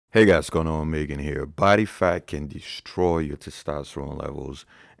Hey guys, what's going on? Megan here. Body fat can destroy your testosterone levels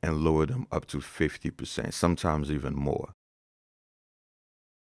and lower them up to 50%, sometimes even more.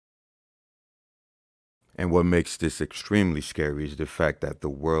 And what makes this extremely scary is the fact that the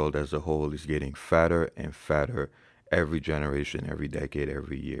world as a whole is getting fatter and fatter every generation, every decade,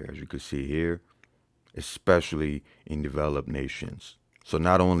 every year, as you can see here, especially in developed nations. So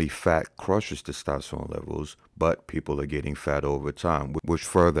not only fat crushes testosterone levels, but people are getting fat over time, which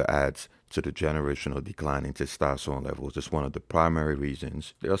further adds to the generational decline in testosterone levels. It's one of the primary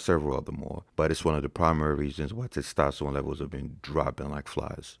reasons. There are several other more, but it's one of the primary reasons why testosterone levels have been dropping like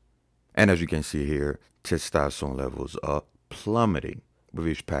flies. And as you can see here, testosterone levels are plummeting with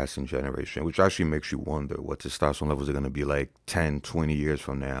each passing generation, which actually makes you wonder what testosterone levels are going to be like 10, 20 years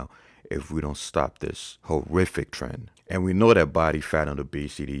from now if we don't stop this horrific trend. And we know that body fat and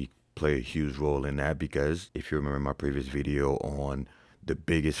obesity play a huge role in that because if you remember my previous video on the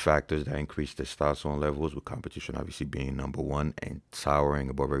biggest factors that increase testosterone levels, with competition obviously being number one and towering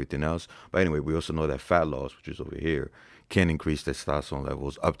above everything else. But anyway, we also know that fat loss, which is over here, can increase testosterone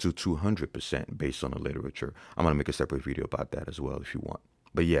levels up to 200% based on the literature. I'm going to make a separate video about that as well if you want.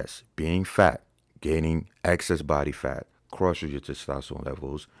 But yes, being fat, gaining excess body fat, crushes your testosterone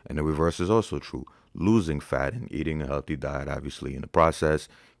levels, and the reverse is also true. Losing fat and eating a healthy diet, obviously, in the process,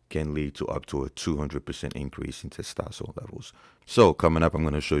 can lead to up to a 200% increase in testosterone levels. So coming up, I'm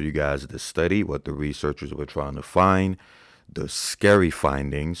going to show you guys the study, what the researchers were trying to find, the scary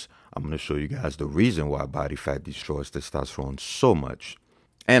findings. I'm going to show you guys the reason why body fat destroys testosterone so much.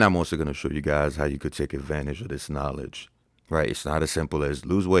 And I'm also going to show you guys how you could take advantage of this knowledge. Right? It's not as simple as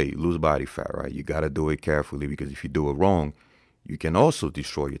lose weight, lose body fat, right? You got to do it carefully because if you do it wrong, you can also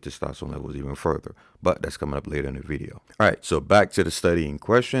destroy your testosterone levels even further. But that's coming up later in the video. All right, so back to the study in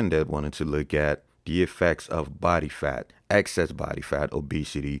question that wanted to look at the effects of body fat, excess body fat,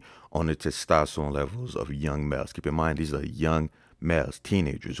 obesity on the testosterone levels of young males. Keep in mind, these are young males,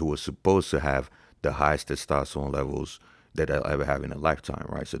 teenagers who are supposed to have the highest testosterone levels that they'll ever have in a lifetime,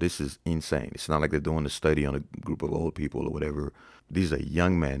 right? So this is insane. It's not like they're doing a study on a group of old people or whatever. These are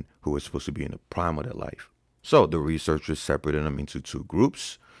young men who are supposed to be in the prime of their life. So the researchers separated them into two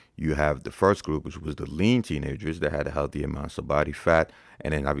groups. You have the first group, which was the lean teenagers that had healthy amounts of body fat.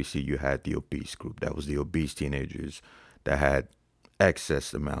 And then obviously you had the obese group. That was the obese teenagers that had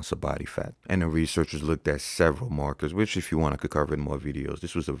excess amounts of body fat. And the researchers looked at several markers, which if you want, I could cover in more videos.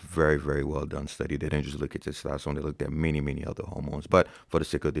 This was a very, very well done study. They didn't just look at testosterone, they looked at many, many other hormones. But for the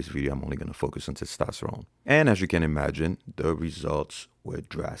sake of this video, I'm only going to focus on testosterone. And as you can imagine, the results were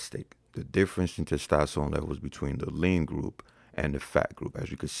drastic. The difference in testosterone levels between the lean group and the fat group. As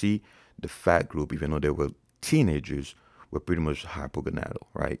you can see, the fat group, even though they were teenagers, were pretty much hypogonadal,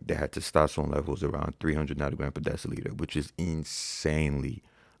 right? They had testosterone levels around 300 nanogram per deciliter, which is insanely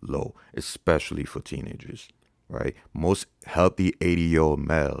low, especially for teenagers, right? Most healthy 80-year-old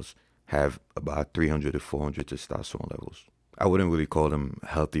males have about 300 to 400 testosterone levels. I wouldn't really call them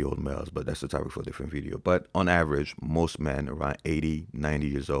healthy old males, but that's a topic for a different video. But on average, most men around 80, 90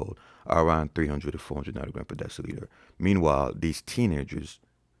 years old are around 300 to 400 nanogram per deciliter. Meanwhile, these teenagers,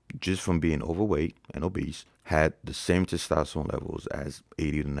 just from being overweight and obese, had the same testosterone levels as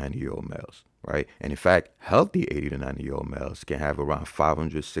 80 to 90-year-old males, right? And in fact, healthy 80 to 90-year-old males can have around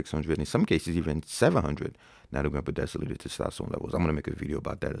 500, 600, in some cases even 700 nanogram per deciliter testosterone levels. I'm going to make a video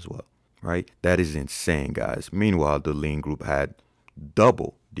about that as well, right? That is insane, guys. Meanwhile, the lean group had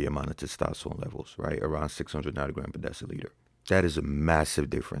double the amount of testosterone levels, right? Around 600 nanogram per deciliter. That is a massive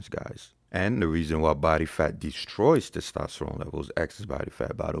difference, guys. And the reason why body fat destroys testosterone levels, excess body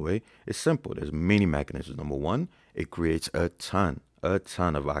fat, by the way, is simple. There's many mechanisms. Number one, it creates a ton of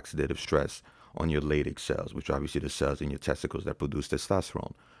oxidative stress on your Leydig cells, which are obviously the cells in your testicles that produce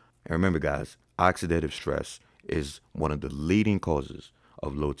testosterone. And remember, guys, oxidative stress is one of the leading causes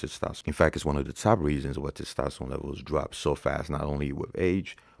of low testosterone. In fact, it's one of the top reasons why testosterone levels drop so fast, not only with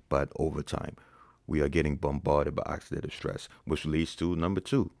age, but over time. We are getting bombarded by oxidative stress, which leads to number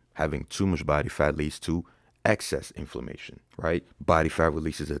two. Having too much body fat leads to excess inflammation, right? Body fat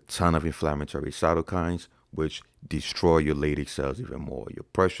releases a ton of inflammatory cytokines, which destroy your Leydig cells even more, your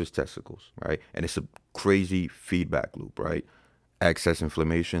precious testicles, right? And it's a crazy feedback loop, right? Excess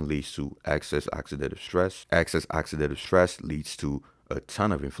inflammation leads to excess oxidative stress. Excess oxidative stress leads to a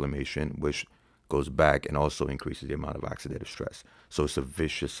ton of inflammation, which goes back and also increases the amount of oxidative stress. So it's a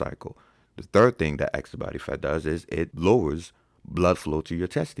vicious cycle. The third thing that excess body fat does is it lowers blood flow to your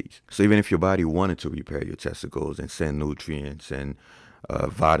testes. So even if your body wanted to repair your testicles and send nutrients and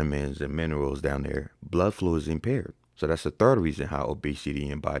vitamins and minerals down there, blood flow is impaired. So that's the third reason how obesity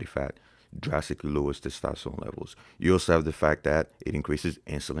and body fat drastically lowers testosterone levels. You also have the fact that it increases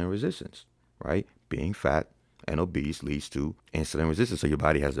insulin resistance, right? Being fat and obese leads to insulin resistance. So your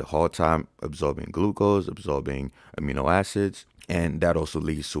body has a hard time absorbing glucose, absorbing amino acids, and that also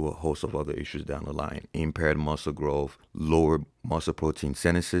leads to a host of other issues down the line. Impaired muscle growth, lower muscle protein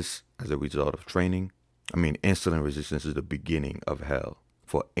synthesis as a result of training. I mean, insulin resistance is the beginning of hell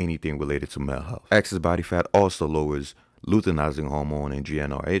for anything related to male health. Excess body fat also lowers luteinizing hormone and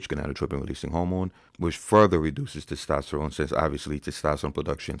GnRH, gonadotropin releasing hormone, which further reduces testosterone, since obviously testosterone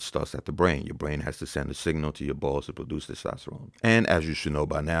production starts at the brain. Your brain has to send a signal to your balls to produce testosterone. And as you should know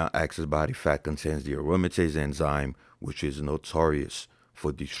by now, excess body fat contains the aromatase enzyme, which is notorious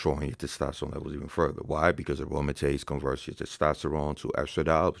for destroying your testosterone levels even further. Why? Because aromatase converts your testosterone to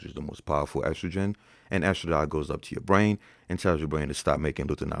estradiol, which is the most powerful estrogen, and estradiol goes up to your brain and tells your brain to stop making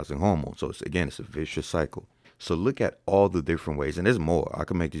luteinizing hormone. So it's a vicious cycle. So look at all the different ways, and there's more. I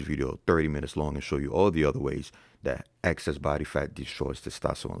can make this video 30 minutes long and show you all the other ways that excess body fat destroys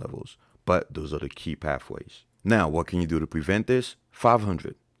testosterone levels. But those are the key pathways. Now, what can you do to prevent this?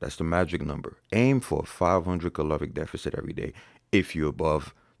 500. That's the magic number. Aim for a 500 caloric deficit every day if you're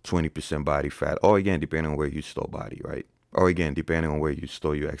above 20% body fat, or again, depending on where you store body, right? Or again, depending on where you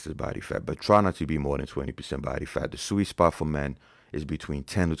store your excess body fat. But try not to be more than 20% body fat. The sweet spot for men is between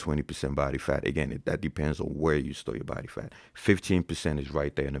 10 to 20% body fat. Again, that depends on where you store your body fat. 15% is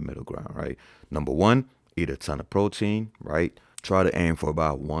right there in the middle ground, right? Number one, eat a ton of protein, right? Try to aim for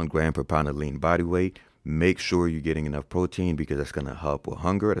about 1 gram per pound of lean body weight. Make sure you're getting enough protein, because that's going to help with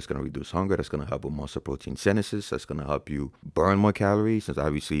hunger. That's going to reduce hunger. That's going to help with muscle protein synthesis. That's going to help you burn more calories, since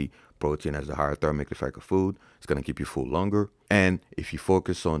obviously protein has a higher thermic effect of food. It's going to keep you full longer. And if you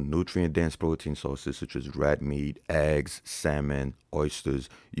focus on nutrient-dense protein sources such as red meat, eggs, salmon, oysters,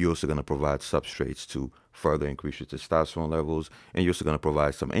 you're also going to provide substrates to further increase your testosterone levels. And you're also going to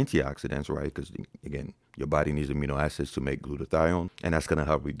provide some antioxidants, right? Because, again, your body needs amino acids to make glutathione, and that's going to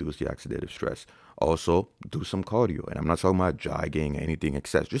help reduce the oxidative stress. Also, do some cardio. And I'm not talking about jogging, anything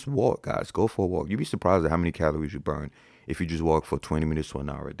excess. Just walk, guys. Go for a walk. You'd be surprised at how many calories you burn if you just walk for 20 minutes to an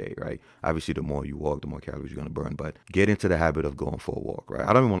hour a day, right? Obviously, the more you walk, the more calories you're going to burn. But get into the habit of going for a walk, right?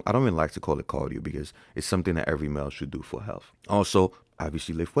 I don't even like to call it cardio, because it's something that every male should do for health. Also,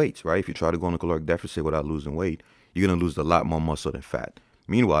 obviously, lift weights, right? If you try to go on a caloric deficit without losing weight, you're going to lose a lot more muscle than fat.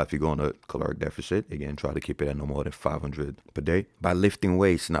 Meanwhile, if you go on a caloric deficit, again, try to keep it at no more than 500 per day. By lifting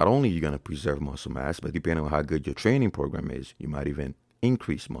weights, not only are you going to preserve muscle mass, but depending on how good your training program is, you might even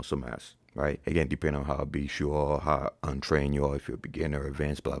increase muscle mass, right? Again, depending on how obese you are, how untrained you are, if you're a beginner,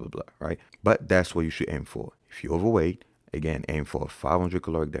 advanced, blah, blah, blah, right? But that's what you should aim for. If you're overweight, again, aim for a 500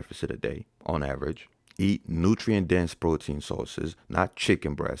 caloric deficit a day on average. Eat nutrient-dense protein sources, not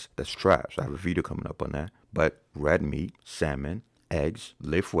chicken breast. That's trash. I have a video coming up on that. But red meat, salmon, eggs,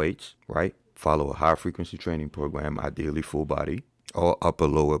 lift weights, right? Follow a high-frequency training program, ideally full body, or upper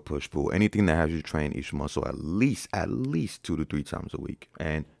lower push-pull. Anything that has you train each muscle at least 2 to 3 times a week.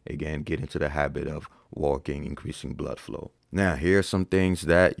 And again, get into the habit of walking, increasing blood flow. Now, here are some things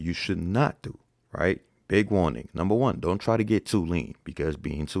that you should not do, right? Big warning. Number one, don't try to get too lean, because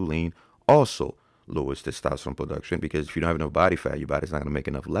being too lean also lowers testosterone production, because if you don't have enough body fat, your body's not going to make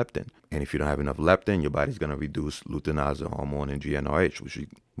enough leptin. And if you don't have enough leptin, your body's going to reduce luteinizing hormone and GnRH, which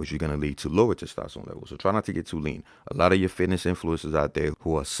is going to lead to lower testosterone levels. So try not to get too lean. A lot of your fitness influencers out there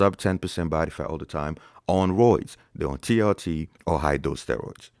who are sub 10% body fat all the time are on roids. They're on TRT or high dose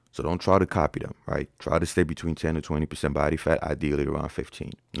steroids. So don't try to copy them, right? Try to stay between 10 to 20% body fat, ideally around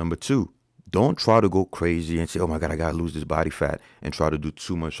 15. Number two, don't try to go crazy and say, oh my God, I got to lose this body fat, and try to do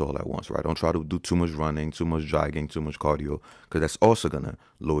too much all at once, right? Don't try to do too much running, too much jogging, too much cardio, because that's also going to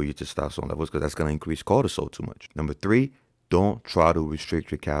lower your testosterone levels, because that's going to increase cortisol too much. Number three, don't try to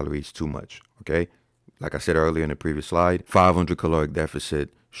restrict your calories too much, okay? Like I said earlier in the previous slide, 500 caloric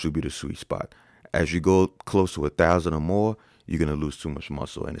deficit should be the sweet spot. As you go close to 1,000 or more, you're going to lose too much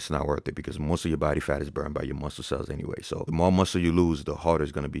muscle, and it's not worth it, because most of your body fat is burned by your muscle cells anyway. So the more muscle you lose, the harder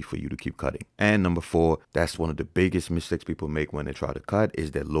it's going to be for you to keep cutting. And number four, that's one of the biggest mistakes people make when they try to cut,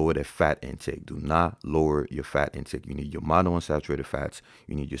 is they lower their fat intake. Do not lower your fat intake. You need your monounsaturated fats.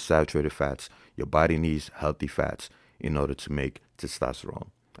 You need your saturated fats. Your body needs healthy fats in order to make testosterone,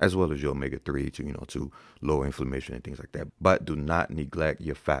 as well as your omega-3 to lower inflammation and things like that. But do not neglect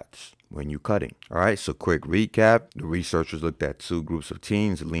your fats when you're cutting. All right, so quick recap. The researchers looked at 2 groups of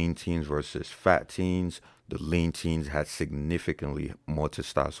teens, lean teens versus fat teens. The lean teens had significantly more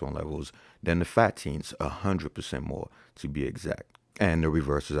testosterone levels than the fat teens, 100% more to be exact. And the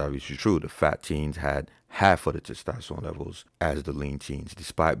reverse is obviously true. The fat teens had half of the testosterone levels as the lean teens,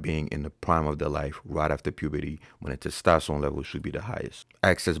 despite being in the prime of their life right after puberty when the testosterone level should be the highest.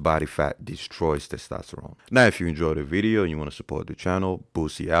 Excess body fat destroys testosterone. Now, if you enjoyed the video and you want to support the channel,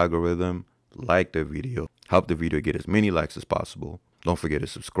 boost the algorithm, like the video, help the video get as many likes as possible. Don't forget to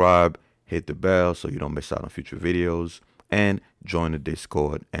subscribe, hit the bell so you don't miss out on future videos, and join the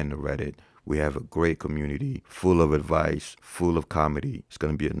Discord and the Reddit. We have a great community full of advice, full of comedy. It's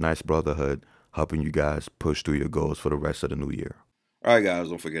going to be a nice brotherhood helping you guys push through your goals for the rest of the new year. Alright guys,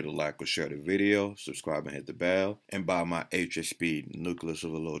 don't forget to like or share the video, subscribe and hit the bell, and buy my HSP Nucleus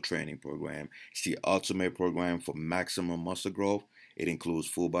Overload Training Program. It's the ultimate program for maximum muscle growth. It includes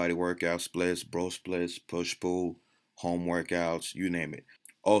full body workout splits, bro splits, push-pull, home workouts, you name it.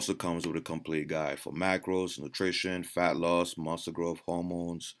 Also comes with a complete guide for macros, nutrition, fat loss, muscle growth,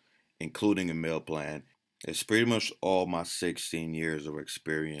 hormones, including a meal plan. It's pretty much all my 16 years of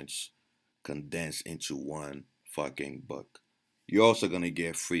experience condensed into one fucking book. You're also going to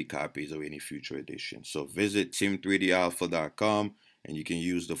get free copies of any future edition. So visit team3dalpha.com and you can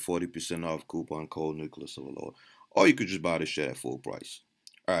use the 40% off coupon code Nucleus Overload. Or you could just buy the shit at full price.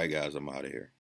 Alright guys, I'm out of here.